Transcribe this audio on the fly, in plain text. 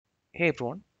Hey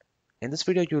everyone, in this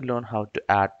video you'll learn how to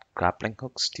add grappling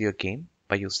hooks to your game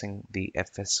by using the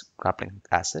FS Grappling Hook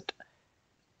asset.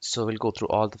 So we'll go through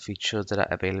all the features that are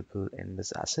available in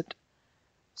this asset.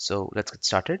 So let's get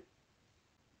started.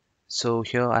 So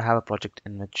here I have a project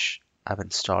in which I've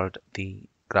installed the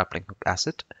grappling hook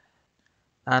asset,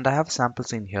 and I have a sample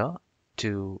scene here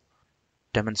to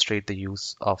demonstrate the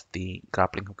use of the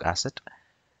grappling hook asset.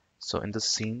 So in this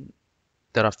scene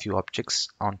there are a few objects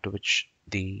onto which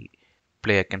the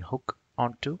player can hook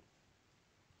onto.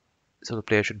 So the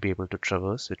player should be able to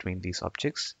traverse between these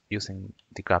objects using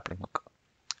the grappling hook.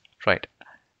 Right.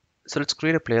 So let's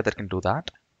create a player that can do that.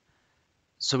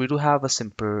 So we do have a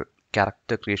simple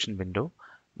character creation window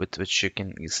with which you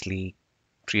can easily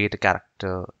create a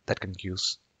character that can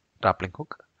use grappling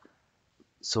hook.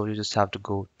 So you just have to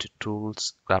go to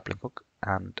Tools, Grappling Hook,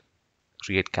 and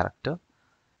Create Character.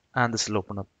 And this will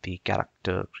open up the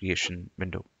character creation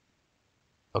window.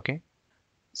 Okay.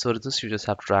 So to this you just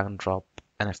have to drag and drop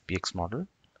an FBX model.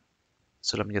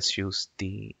 So let me just use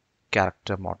the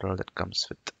character model that comes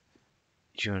with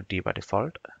Unity by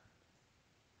default.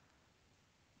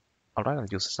 Alright, I'll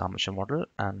use this armature model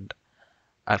and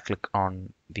I'll click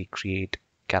on the create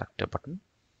character button,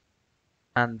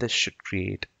 and this should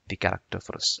create the character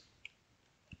for us.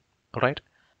 Alright,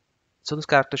 so this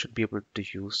character should be able to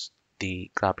use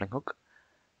the grappling hook.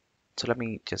 So let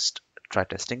me just try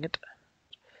testing it.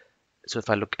 So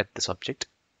if I look at this object,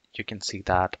 you can see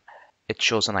that it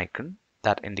shows an icon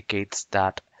that indicates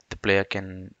that the player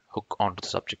can hook onto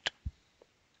this object.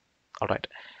 Alright,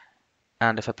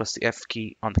 and if I press the F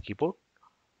key on the keyboard,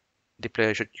 the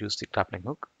player should use the grappling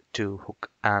hook to hook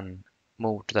and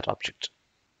move to that object.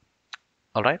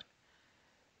 Alright,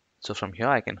 so from here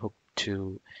I can hook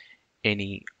to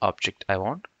any object I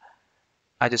want.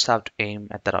 I just have to aim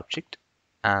at that object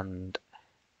and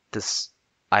this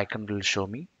icon will show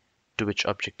me to which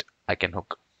object I can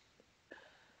hook.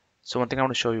 So one thing I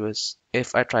want to show you is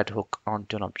if I try to hook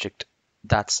onto an object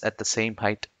that's at the same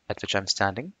height at which I'm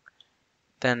standing,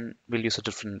 then we'll use a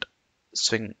different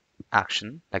swing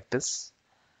action like this.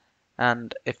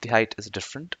 And if the height is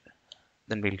different,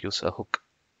 then we'll use a hook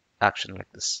action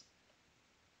like this.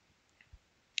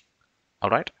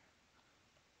 Alright.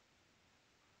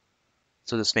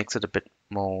 So this makes it a bit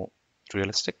more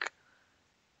realistic.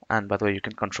 And by the way, you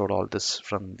can control all this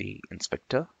from the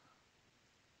inspector.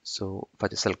 So if I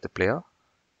just select the player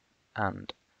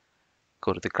and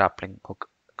go to the grappling hook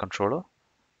controller,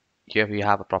 here we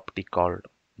have a property called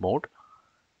mode.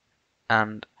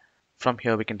 And from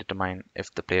here we can determine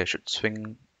if the player should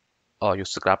swing or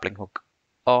use the grappling hook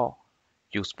or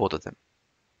use both of them.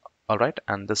 Alright,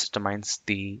 and this determines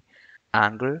the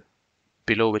angle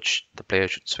below which the player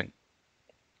should swing.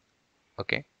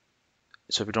 Okay,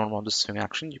 so if you don't want the swing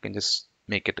action, you can just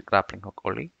make it a grappling hook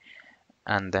only.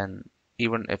 And then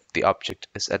even if the object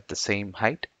is at the same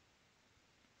height,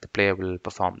 the player will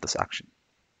perform this action.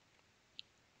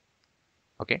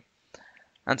 Okay,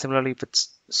 and similarly if it's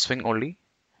swing only,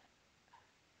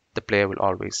 the player will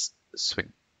always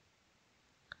swing.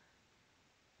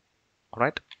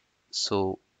 Alright,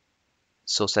 so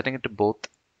setting it to both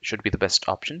should be the best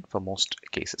option for most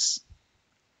cases.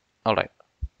 Alright,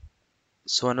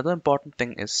 so another important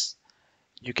thing is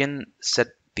you can set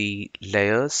the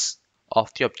layers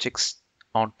of the objects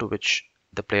onto which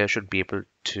the player should be able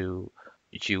to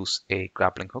use a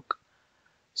grappling hook.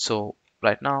 So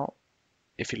right now,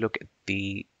 if you look at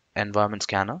the environment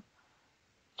scanner,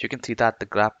 you can see that the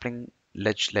grappling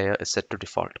ledge layer is set to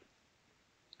default.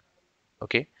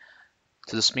 Okay,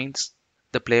 so this means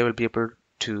the player will be able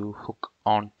to hook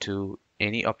onto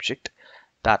any object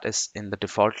that is in the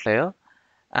default layer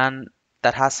and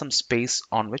that has some space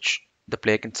on which the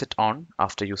player can sit on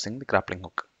after using the grappling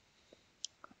hook.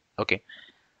 Okay,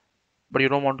 but you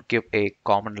don't want to give a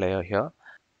common layer here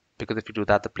because if you do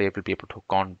that, the player will be able to hook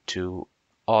on to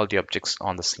all the objects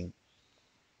on the scene.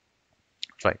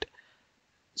 Right.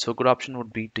 So a good option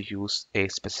would be to use a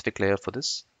specific layer for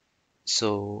this.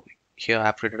 So here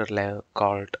I've created a layer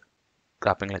called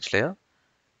grappling ledge layer.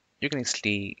 You can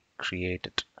easily create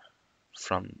it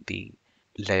from the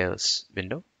layers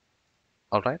window.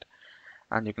 All right,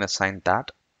 and you can assign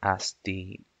that as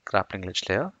the grappling ledge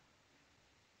layer.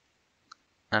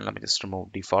 And let me just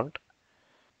remove default.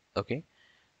 Okay,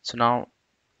 so now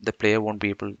the player won't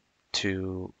be able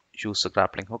to use the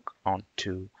grappling hook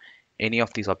onto any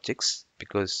of these objects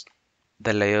because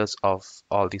the layers of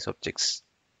all these objects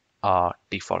are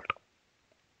default,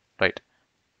 right?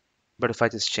 But if I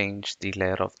just change the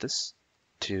layer of this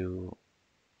to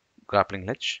grappling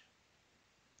ledge,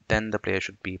 then the player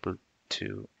should be able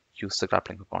to use the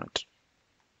grappling hook on it.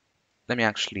 Let me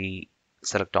actually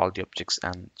select all the objects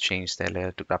and change their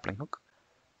layer to grappling hook.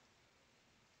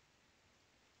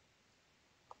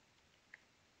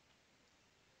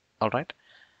 All right,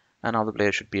 and now the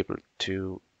player should be able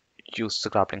to use the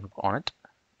grappling hook on it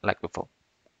like before.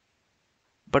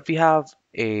 But we have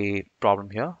a problem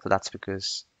here, so that's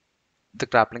because the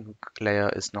grappling hook layer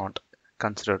is not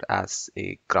considered as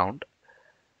a ground.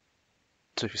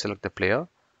 So if you select the player,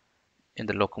 in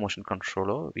the locomotion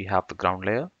controller, we have the ground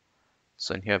layer.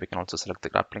 So in here, we can also select the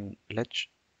grappling ledge,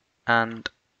 and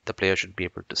the player should be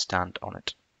able to stand on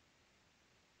it.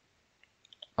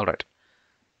 All right,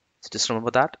 so just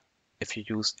remember that if you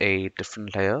use a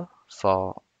different layer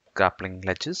for grappling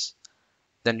ledges,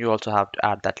 then you also have to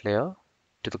add that layer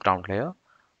to the ground layer.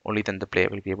 Only then the player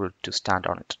will be able to stand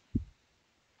on it.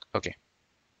 Okay,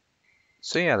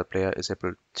 so yeah, the player is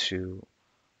able to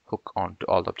hook onto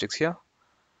all the objects here.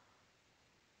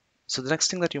 So the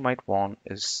next thing that you might want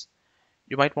is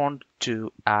you might want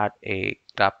to add a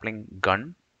grappling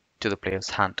gun to the player's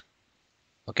hand.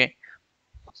 Okay,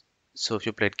 so if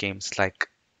you played games like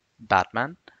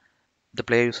Batman, the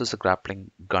player uses a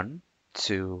grappling gun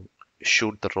to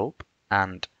shoot the rope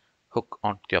and hook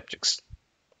onto the objects,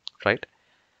 right?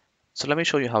 So let me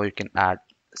show you how you can add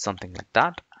something like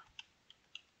that.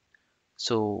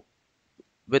 So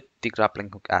with the grappling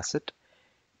hook asset,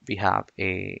 we have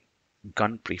a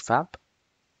gun prefab,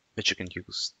 which you can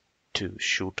use to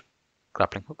shoot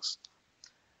grappling hooks.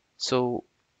 So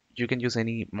you can use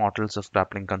any models of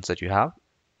grappling guns that you have.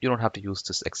 You don't have to use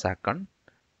this exact gun.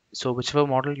 So whichever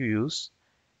model you use,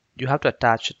 you have to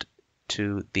attach it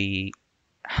to the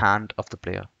hand of the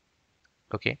player.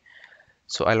 Okay,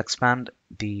 so I'll expand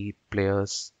the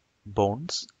player's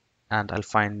bones and I'll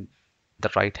find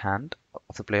the right hand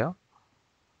of the player.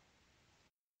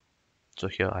 So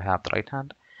here I have the right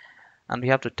hand, and we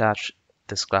have to attach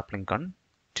this grappling gun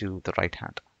to the right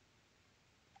hand.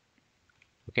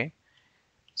 Okay,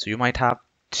 so you might have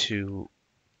to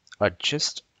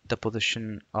adjust the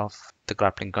position of the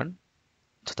grappling gun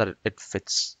so that it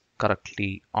fits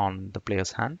correctly on the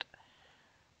player's hand.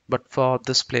 But for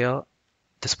this player,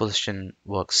 this position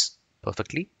works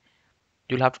perfectly.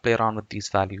 You'll have to play around with these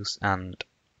values and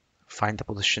find the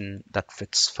position that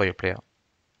fits for your player.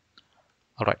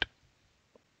 All right.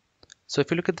 So if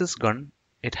you look at this gun,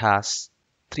 it has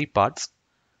three parts: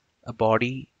 a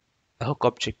body, a hook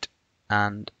object,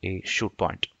 and a shoot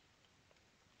point.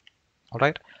 All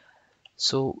right.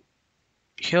 So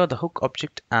here the hook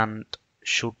object and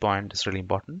shoot point is really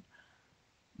important.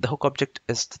 The hook object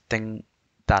is the thing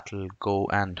that will go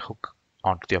and hook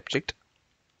onto the object.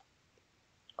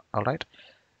 All right.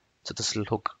 So this will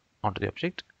hook onto the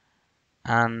object,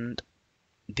 and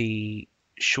the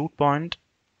shoot point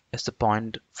is the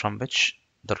point from which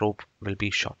the rope will be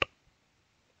shot.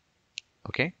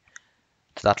 Okay,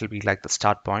 so that will be like the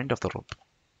start point of the rope.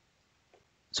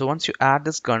 So once you add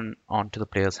this gun onto the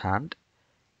player's hand,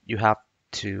 you have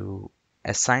to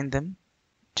assign them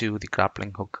to the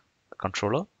grappling hook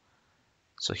controller.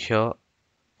 So here,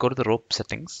 go to the rope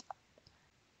settings,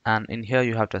 and in here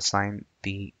you have to assign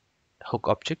the hook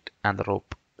object and the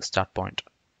rope start point.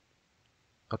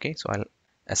 Okay, so I'll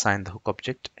assign the hook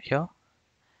object here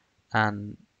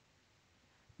and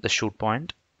the shoot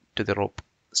point to the rope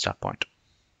start point.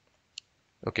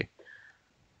 Okay,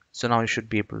 so now you should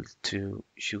be able to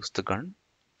use the gun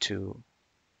to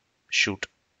shoot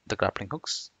the grappling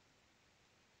hooks.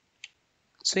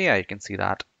 So yeah, you can see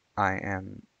that I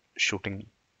am shooting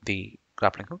the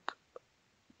grappling hook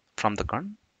from the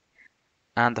gun,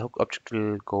 and the hook object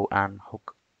will go and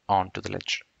hook onto the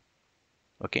ledge.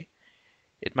 Okay,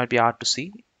 it might be hard to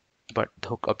see, but the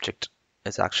hook object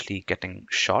is actually getting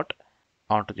shot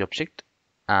onto the object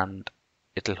and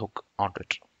it'll hook onto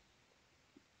it.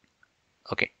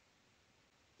 Okay,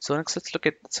 so next let's look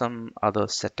at some other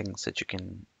settings that you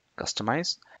can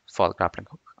customize for the grappling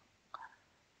hook.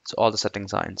 So all the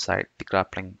settings are inside the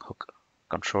grappling hook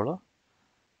controller.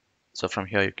 So from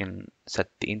here you can set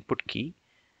the input key,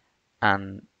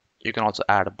 and you can also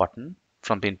add a button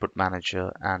from the input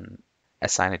manager and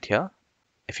assign it here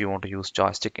if you want to use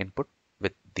joystick input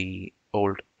with the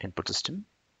old input system.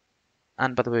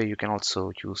 And by the way, you can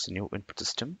also use the new input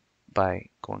system by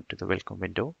going to the welcome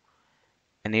window,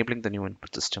 enabling the new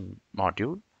input system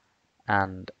module,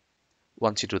 and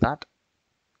once you do that,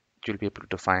 you'll be able to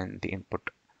define the input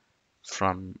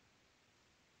from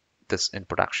this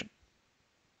input action.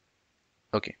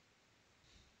 Okay,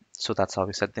 so that's how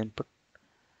we set the input.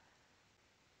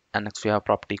 And next we have a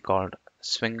property called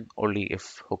swing only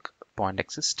if hook point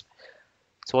exists.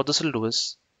 So what this will do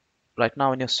is, right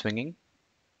now when you're swinging,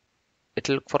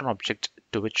 it'll look for an object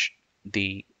to which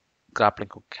the grappling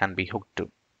hook can be hooked to.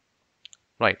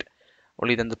 right?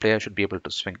 Only then the player should be able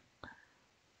to swing.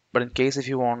 But in case if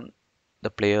you want the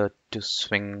player to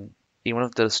swing, even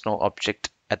if there is no object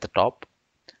at the top,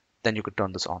 then you could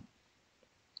turn this on.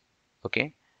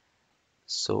 Okay,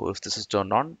 so if this is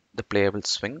turned on, the player will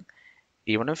swing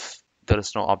even if there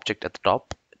is no object at the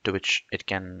top to which it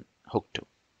can hook to.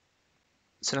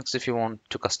 So next, if you want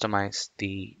to customize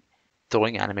the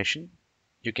throwing animation,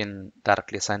 you can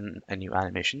directly assign a new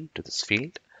animation to this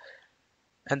field.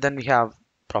 And then we have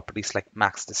properties like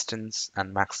max distance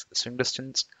and max swing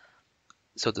distance.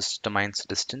 So this determines the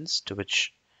distance to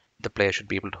which the player should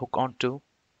be able to hook onto,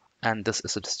 and this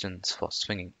is the distance for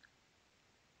swinging.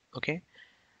 Okay,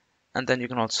 and then you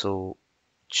can also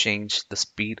change the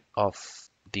speed of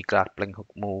the grappling hook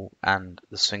move and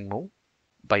the swing move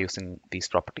by using these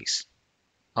properties.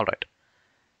 All right,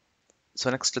 so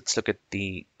next let's look at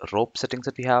the rope settings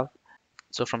that we have.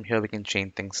 So from here we can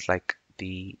change things like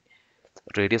the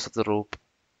radius of the rope,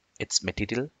 its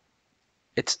material,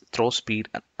 its throw speed,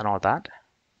 and all that.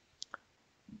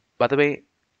 By the way,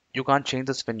 you can't change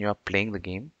this when you're playing the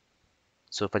game.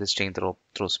 So if I just change the rope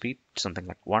throw speed to something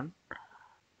like 1,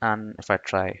 and if I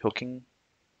try hooking,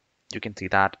 you can see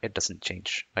that it doesn't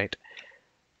change, right?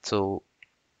 So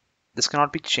this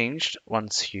cannot be changed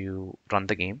once you run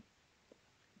the game.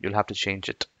 You'll have to change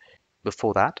it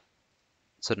before that.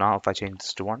 So now if I change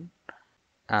this to 1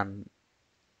 and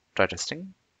try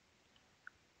testing,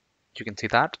 you can see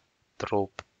that the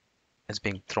rope is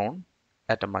being thrown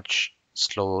at a much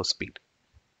slower speed.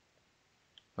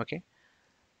 Okay,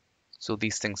 so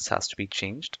these things has to be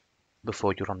changed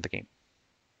before you run the game.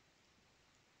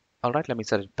 All right, let me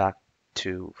set it back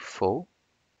to 4.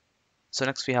 So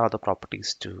next we have other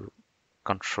properties to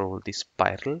control the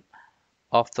spiral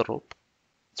of the rope.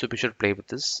 So we should play with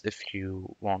this if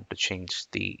you want to change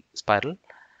the spiral.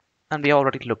 And we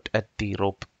already looked at the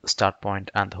rope start point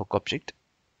and the hook object.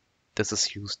 This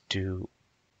is used to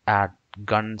add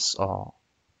guns or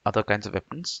other kinds of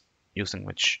weapons using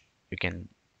which you can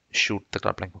shoot the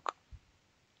grappling hook.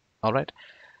 All right.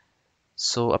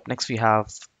 So up next we have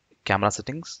camera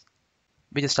settings.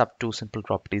 We just have two simple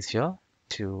properties here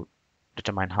to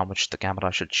determine how much the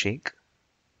camera should shake.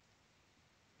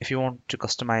 If you want to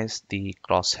customize the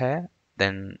crosshair,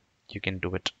 then you can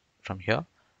do it from here.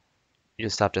 You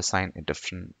just have to assign a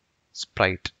different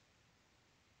sprite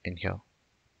in here.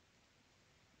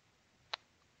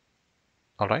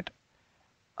 All right.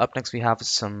 Up next, we have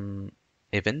some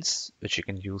events which you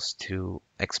can use to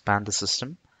expand the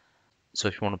system. So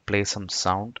if you want to play some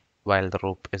sound while the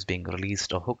rope is being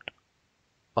released or hooked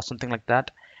or something like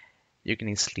that, you can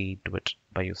easily do it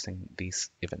by using these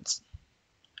events.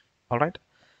 All right.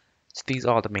 So these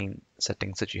are the main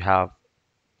settings that you have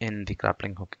in the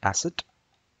grappling hook asset.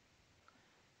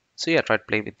 So yeah, try to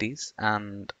play with these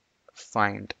and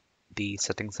find the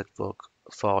settings that work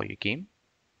for your game.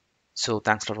 So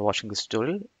thanks a lot for watching this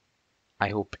tutorial. I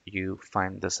hope you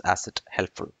find this asset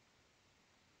helpful.